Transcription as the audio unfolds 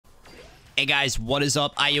Hey guys, what is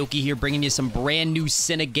up? Ioki here, bringing you some brand new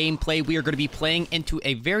Senna gameplay. We are going to be playing into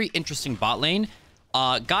a very interesting bot lane.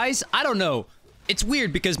 Guys, I don't know. It's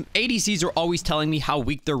weird because ADCs are always telling me how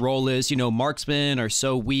weak their role is. You know, marksmen are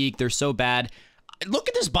so weak, they're so bad. Look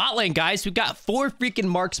at this bot lane, guys. We've got 4 freaking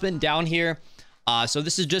marksmen down here. So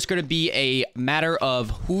this is just going to be a matter of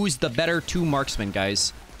who's the better 2 marksmen,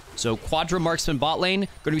 guys. So Quadra marksman bot lane.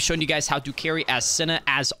 Going to be showing you guys how to carry as Senna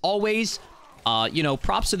as always. You know,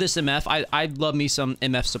 props to this MF. I love me some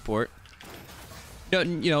MF support. No,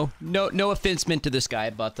 you know, no offense meant to this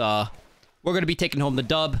guy, but we're gonna be taking home the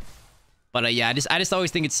dub. But yeah, I just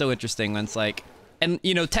always think it's so interesting when it's like, and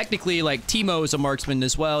you know, technically like Teemo is a marksman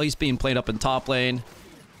as well. He's being played up in top lane.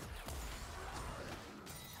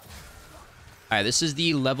 All right, this is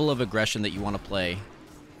the level of aggression that you want to play.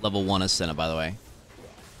 Level 1 is Senna, by the way.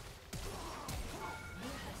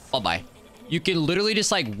 Bye-bye. You can literally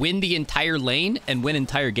just like win the entire lane and win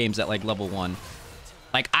entire games at like level 1.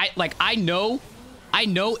 I know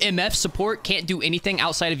MF support can't do anything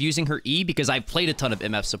outside of using her E because I've played a ton of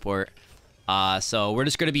MF support. So we're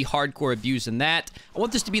just going to be hardcore abusing that. I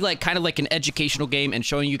want this to be like kind of like an educational game and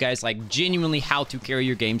showing you guys like genuinely how to carry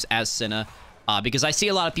your games as Senna. Because I see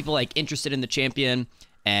a lot of people like interested in the champion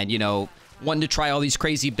and, you know, wanting to try all these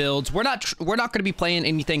crazy builds. We're not going to be playing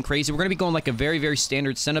anything crazy. We're going to be going like a very, very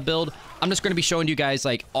standard Senna build. I'm just going to be showing you guys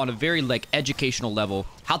like on a very like educational level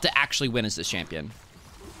how to actually win as this champion.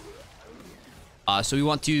 So we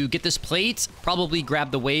want to get this plate, probably grab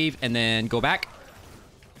the wave and then go back.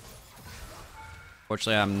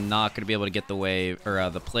 Fortunately, I'm not going to be able to get the wave or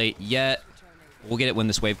the plate yet. We'll get it when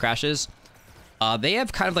this wave crashes. They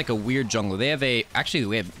have kind of like a weird jungle. They have a,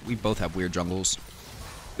 actually we both have weird jungles.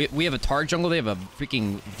 We have a Targ jungle. They have a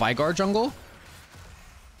freaking Vigar jungle.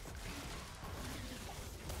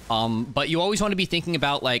 But you always want to be thinking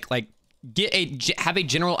about like have a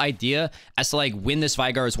general idea as to like when this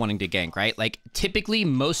Vigar is wanting to gank, right? Like typically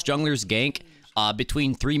most junglers gank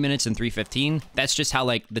between 3 minutes and 3:15. That's just how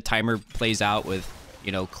like the timer plays out with,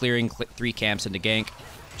 you know, clearing 3 camps into gank,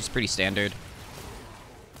 which is pretty standard.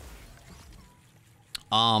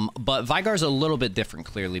 But Vigar's a little bit different,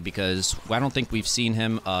 clearly, because I don't think we've seen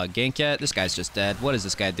him gank yet. This guy's just dead. What is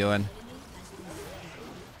this guy doing?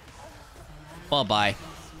 Bye-bye.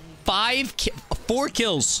 4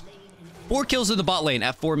 kills. 4 kills in the bot lane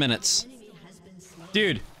at 4 minutes.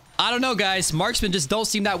 Dude, I don't know, guys. Marksmen just don't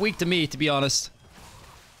seem that weak to me, to be honest.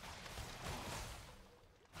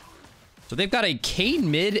 So they've got a Kayn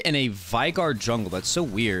mid and a Vigar jungle. That's so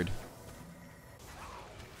weird.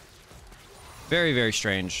 Very, very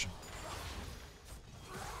strange.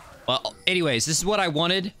 Well, anyways, this is what I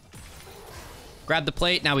wanted. Grab the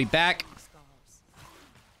plate. Now we back.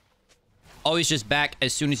 Always just back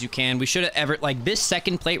as soon as you can. We should have ever... Like, this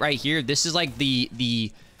second plate right here, this is like the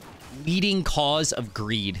leading cause of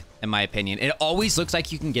greed, in my opinion. It always looks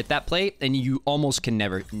like you can get that plate, and you almost can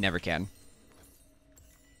never can.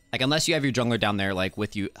 Like, unless you have your jungler down there, like,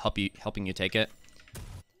 with you, helping you take it.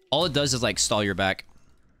 All it does is, like, stall your back.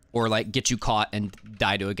 Or, like, get you caught and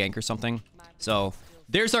die to a gank or something. So,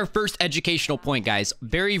 there's our first educational point, guys.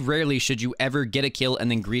 Very rarely should you ever get a kill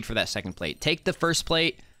and then greed for that second plate. Take the first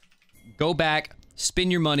plate, go back,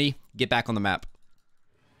 spin your money, get back on the map.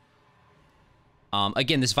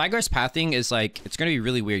 Again, this Vigar's pathing is, like, it's going to be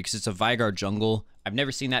really weird because it's a Vigar jungle. I've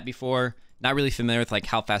never seen that before. Not really familiar with, like,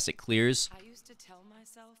 how fast it clears.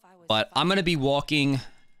 But I'm going to be walking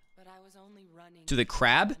to the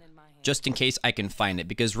crab just in case I can find it.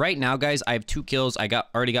 Because right now, guys, I have 2 kills. I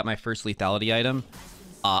already got my first lethality item.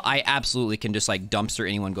 I absolutely can just, like, dumpster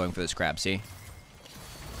anyone going for this crab, see?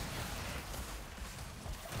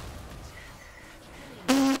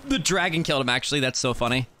 The dragon killed him, actually. That's so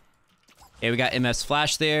funny. Okay, we got MF's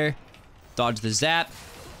flash there. Dodge the zap.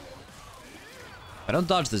 If I don't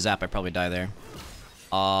dodge the zap, I probably die there.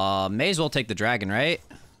 May as well take the dragon, right?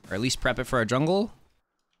 Or at least prep it for our jungle.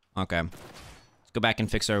 Okay. Go back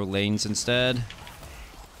and fix our lanes instead.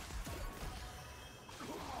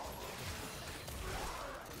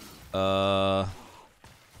 So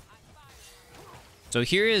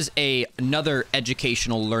here is another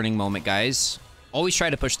educational learning moment, guys. Always try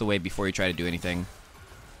to push the wave before you try to do anything.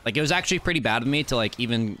 Like, it was actually pretty bad of me to, like,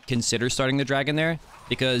 even consider starting the dragon there,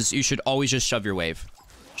 because you should always just shove your wave.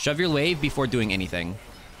 Shove your wave before doing anything.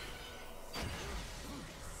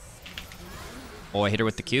 Oh, I hit her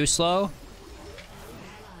with the Q slow.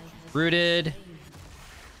 Rooted.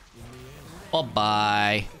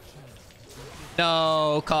 Bye-bye.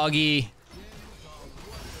 No, Coggy.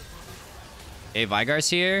 Hey, Vigar's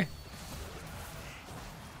here.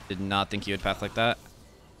 Did not think you would path like that.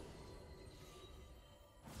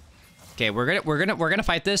 Okay, we're gonna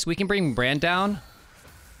fight this. We can bring Brand down.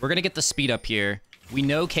 We're gonna get the speed up here. We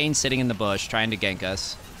know Kane's sitting in the bush trying to gank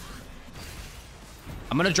us.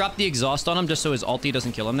 I'm gonna drop the exhaust on him just so his ulti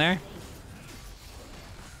doesn't kill him there.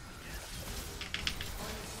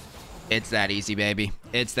 It's that easy, baby.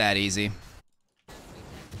 It's that easy.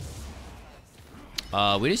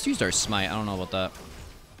 We just used our smite. I don't know about that.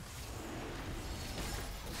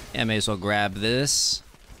 Yeah, may as well grab this.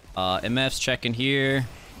 MF's checking here.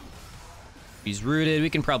 He's rooted.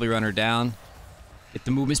 We can probably run her down. Get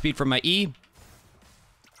the movement speed from my E.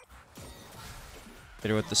 Hit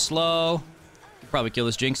her with the slow. Probably kill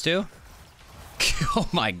this Jinx too. Oh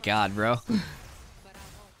my god, bro.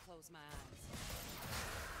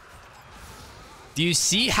 Do you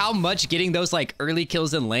see how much getting those like early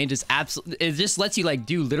kills in lane just absolutely, it just lets you like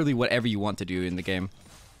do literally whatever you want to do in the game.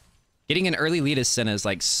 Getting an early lead as Senna is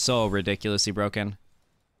like so ridiculously broken.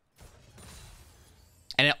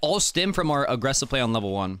 And it all stemmed from our aggressive play on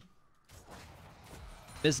level 1.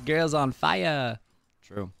 This girl's on fire.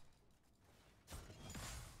 True.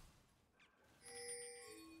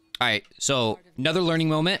 Alright, so another learning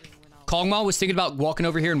moment. Kongma was thinking about walking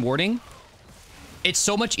over here and warding. It's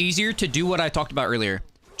so much easier to do what I talked about earlier.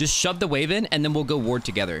 Just shove the wave in and then we'll go ward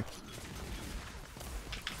together.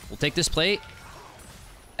 We'll take this plate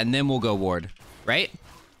and then we'll go ward, right?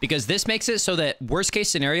 Because this makes it so that worst case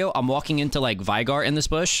scenario, I'm walking into like Veigar in this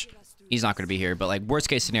bush. He's not going to be here, but like worst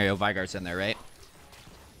case scenario, Veigar's in there, right?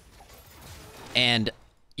 And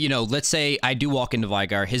you know, let's say I do walk into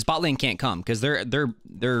Veigar, his bot lane can't come because they're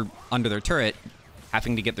under their turret,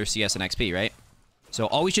 having to get their CS and XP, right? So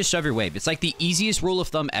always just shove your wave. It's like the easiest rule of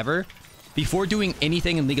thumb ever. Before doing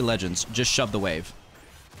anything in League of Legends, just shove the wave.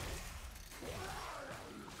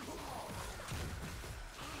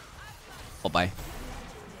 Oh, bye.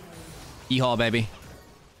 E-haul, baby.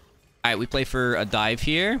 All right, we play for a dive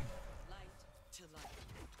here.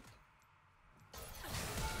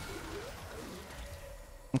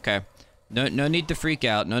 Okay. No need to freak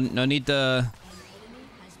out. No need to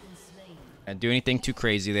do anything too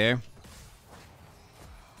crazy there.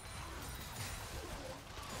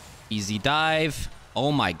 Easy dive.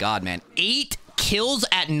 Oh my god, man. 8 kills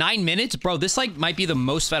at 9 minutes? Bro, this like might be the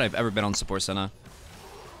most fed I've ever been on support Senna.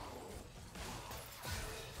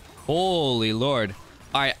 Holy lord.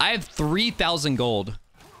 Alright, I have 3,000 gold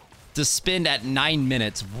to spend at 9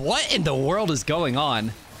 minutes. What in the world is going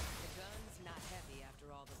on?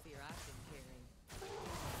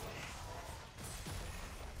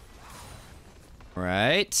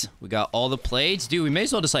 Right, we got all the plates. Dude, we may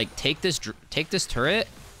as well just like take this turret,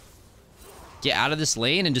 get out of this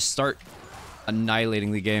lane, and just start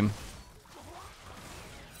annihilating the game.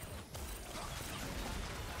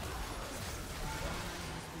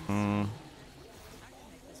 It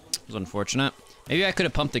was unfortunate. Maybe I could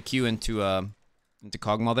have pumped the Q into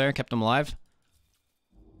Kog'Maw there, kept him alive.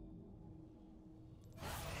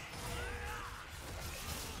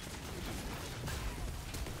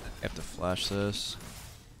 I have to flash this.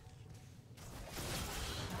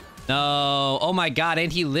 No. Oh my god,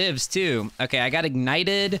 and he lives too. Okay, I got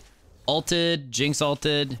ignited, ulted, Jinx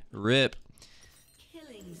ulted, rip.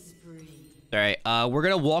 Alright, we're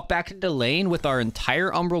gonna walk back into lane with our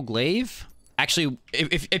entire Umbral Glaive. Actually,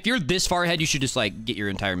 if you're this far ahead, you should just like get your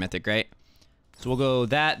entire mythic, right? So we'll go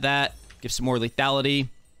that, give some more lethality.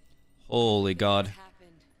 Holy god.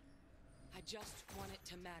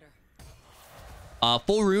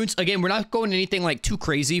 Full runes. Again, we're not going anything like too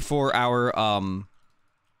crazy for our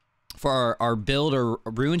build or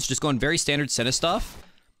runes. Just going very standard Senna stuff.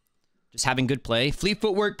 Just having good play. Fleet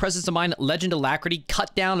footwork, presence of mind, legend alacrity,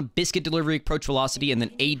 cut down, biscuit delivery, approach velocity, and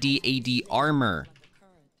then AD armor.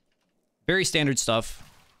 Very standard stuff.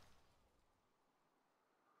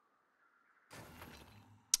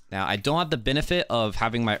 Now, I don't have the benefit of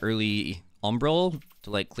having my early Umbral to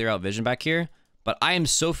like clear out vision back here. But I am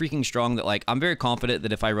so freaking strong that, like, I'm very confident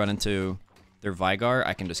that if I run into their Veigar,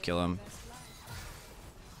 I can just kill him.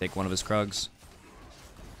 Take one of his Krugs.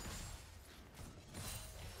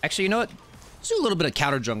 Actually, you know what? Let's do a little bit of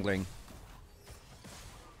counter jungling.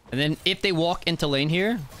 And then if they walk into lane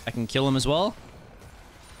here, I can kill him as well.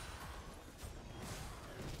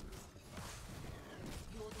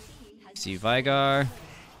 See Veigar.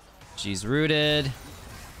 She's rooted.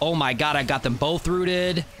 Oh my god, I got them both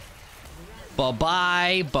rooted.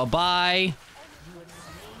 Bye-bye. Bye-bye.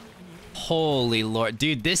 Holy lord.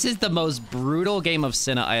 Dude, this is the most brutal game of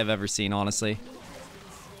Senna I have ever seen, honestly.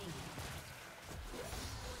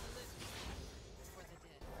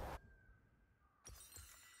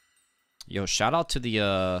 Yo, shout out to the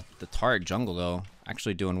Taric jungle, though.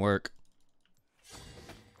 Actually doing work.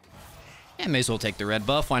 Yeah, may as well take the red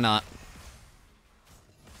buff. Why not?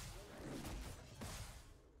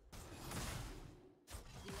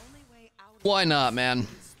 Why not, man?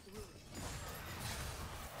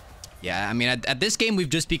 Yeah, I mean, at this game, we've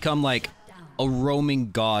just become like a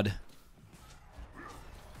roaming god.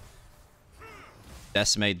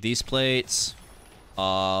 Decimate these plates.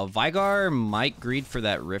 Vigar might greed for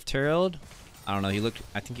that Rift Herald. I don't know.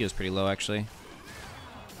 I think he was pretty low, actually.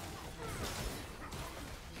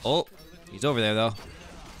 Oh, he's over there, though.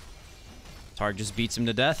 Targ just beats him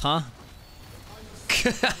to death, huh?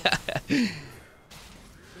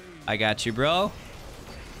 I got you, bro.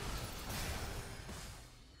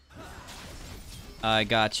 I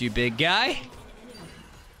got you, big guy.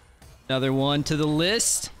 Another one to the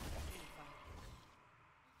list.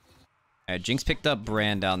 Alright, Jinx picked up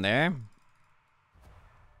Brand down there.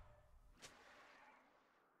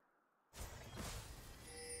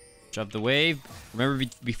 Shove the wave. Remember,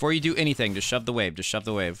 before you do anything, just shove the wave. Just shove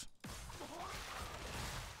the wave.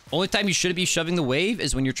 Only time you shouldn't be shoving the wave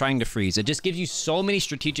is when you're trying to freeze. It just gives you so many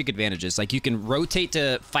strategic advantages. Like, you can rotate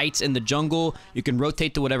to fights in the jungle. You can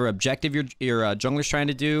rotate to whatever objective your jungler's trying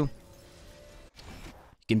to do.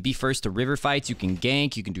 You can be first to river fights. You can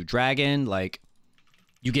gank. You can do dragon. Like,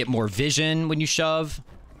 you get more vision when you shove.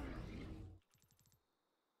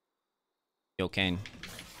 Yo, Kane.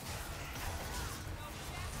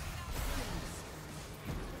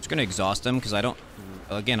 Just gonna exhaust him because I don't...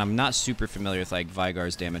 Again, I'm not super familiar with, like,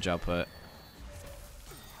 Vigar's damage output.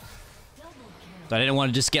 So I didn't want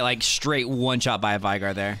to just get, like, straight one-shot by a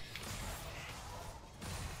Vigar there.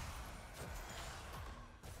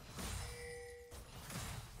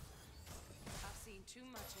 I've seen too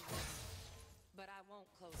much of this, but I won't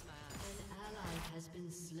close my eyes. An ally has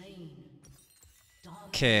been slain.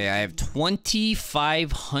 Okay, I have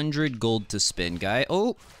 2,500 gold to spin, guy.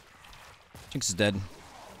 Oh! Jinx is dead.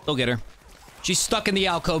 Go get her. She's stuck in the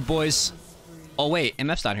alcove, boys. Oh, wait.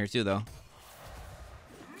 MF's down here, too, though.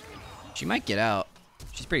 She might get out.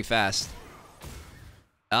 She's pretty fast.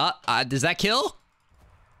 Does that kill?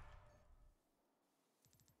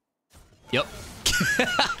 Yep.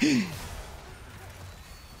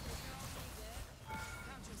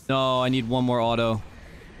 No, I need one more auto.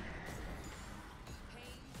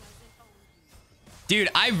 Dude,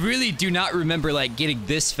 I really do not remember, like, getting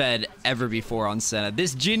this fed ever before on Senna.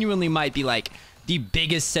 This genuinely might be, like, the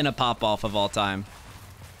biggest Senna pop-off of all time.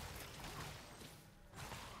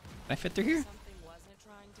 Can I fit through here? If something wasn't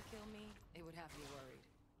trying to kill me, it would have me worried.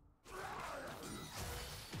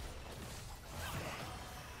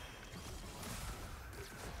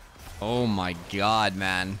 Oh my god,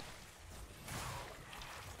 man.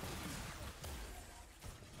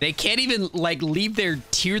 They can't even, like, leave their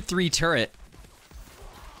tier 3 turret.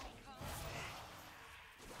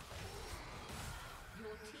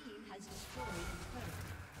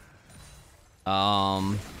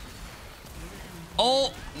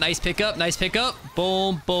 Oh, nice pickup, nice pickup.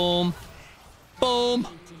 Boom, boom, boom.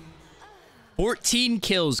 14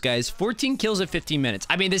 kills, guys. 14 kills in 15 minutes.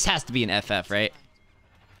 I mean, this has to be an FF, right?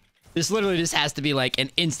 This literally just has to be like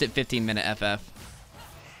an instant 15-minute FF.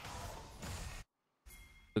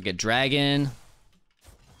 We'll get Dragon.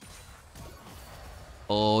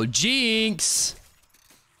 Oh, Jinx.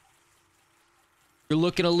 You're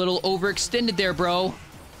looking a little overextended there, bro.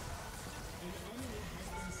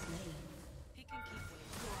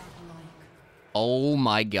 Oh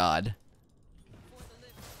my god.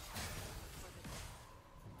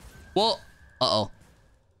 Well, uh-oh.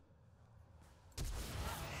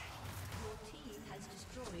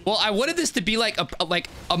 Well, I wanted this to be like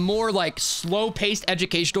a more like slow-paced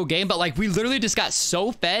educational game, but like we literally just got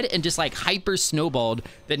so fed and just like hyper snowballed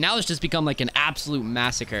that now it's just become like an absolute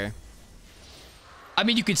massacre. I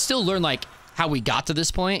mean, you could still learn like how we got to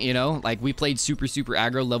this point, you know? Like we played super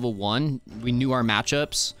aggro level 1. We knew our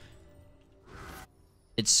matchups,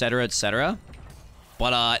 etc., etc.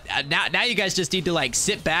 But now you guys just need to like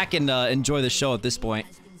sit back and enjoy the show at this point,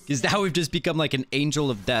 because now we've just become like an angel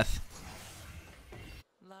of death.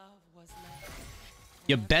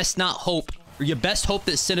 You best not hope, or you best hope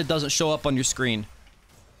that Senna doesn't show up on your screen.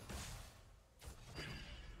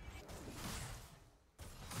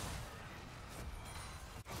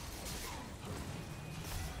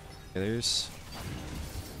 Okay, there's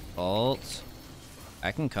ult.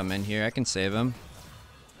 I can come in here. I can save him.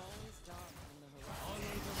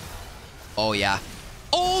 Oh, yeah.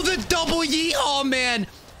 Oh, the double yeehaw, man.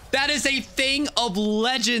 That is a thing of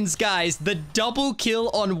legends, guys. The double kill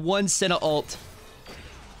on one Senna ult.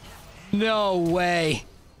 No way.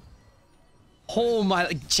 Oh,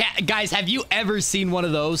 my. Chat, guys, have you ever seen one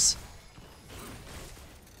of those?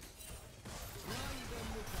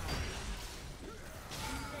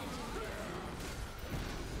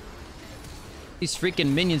 These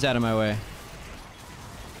freaking minions out of my way.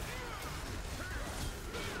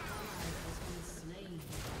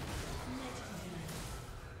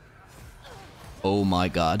 Oh my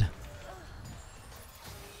god.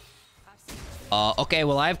 Okay,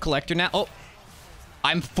 well, I have Collector now. Oh,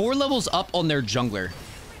 I'm 4 levels up on their jungler.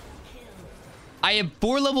 I am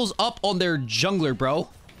 4 levels up on their jungler, bro.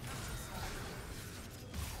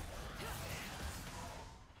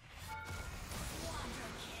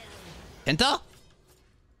 Penta?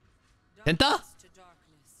 Penta? To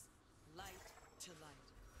darkness, light to light.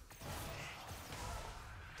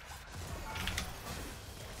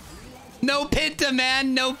 No Penta,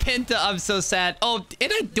 man. No Penta. I'm so sad. Oh,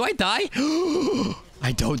 do I die?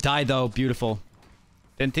 I don't die, though. Beautiful.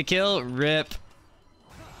 Pentakill. Rip.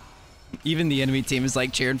 Even the enemy team is,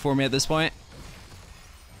 like, cheering for me at this point.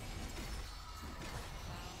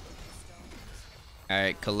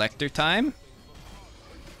 Alright, collector time.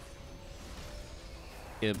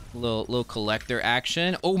 Get a little collector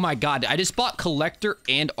action. Oh my god, I just bought collector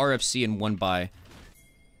and RFC in one buy.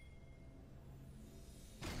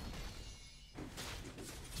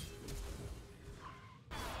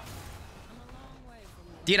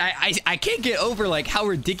 Dude, I can't get over, like, how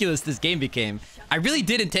ridiculous this game became. I really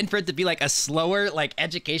did intend for it to be, like, a slower, like,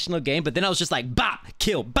 educational game, but then I was just like, bop,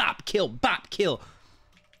 kill, bop, kill, bop, kill.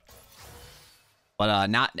 But,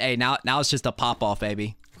 now it's just a pop-off,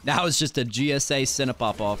 baby. Now it's just a GSA Senna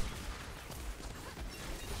pop-off.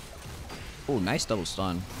 Oh, nice double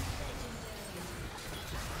stun.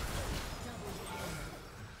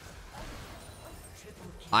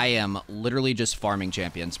 I am literally just farming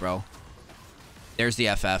champions, bro. There's the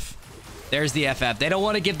FF. There's the FF. They don't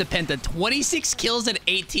want to give the Penta 26 kills in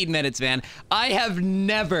 18 minutes, man. I have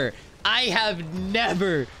never gotten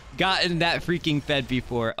that freaking fed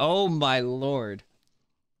before. Oh, my lord.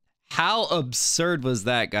 How absurd was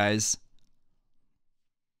that, guys?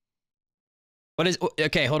 What is...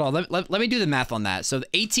 Okay, hold on. Let me do the math on that. So, the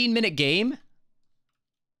 18-minute game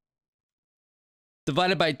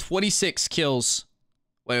divided by 26 kills.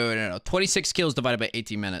 Wait, no. 26 kills divided by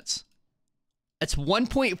 18 minutes. That's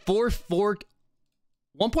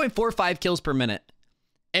 1.45 kills per minute.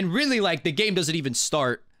 And really, like, the game doesn't even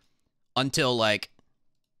start until, like...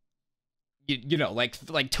 You know,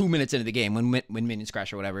 like 2 minutes into the game when minions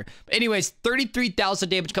crash or whatever. But anyways, 33,000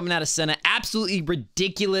 damage coming out of Senna. Absolutely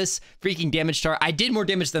ridiculous freaking damage chart. I did more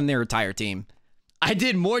damage than their entire team. I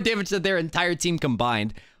did more damage than their entire team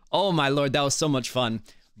combined. Oh my lord, that was so much fun.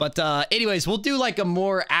 But anyways, we'll do like a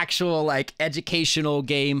more actual like educational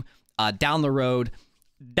game down the road.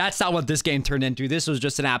 That's not what this game turned into. This was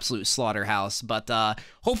just an absolute slaughterhouse. But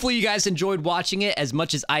hopefully you guys enjoyed watching it as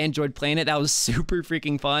much as I enjoyed playing it. That was super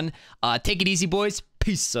freaking fun. Take it easy, boys.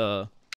 Peace.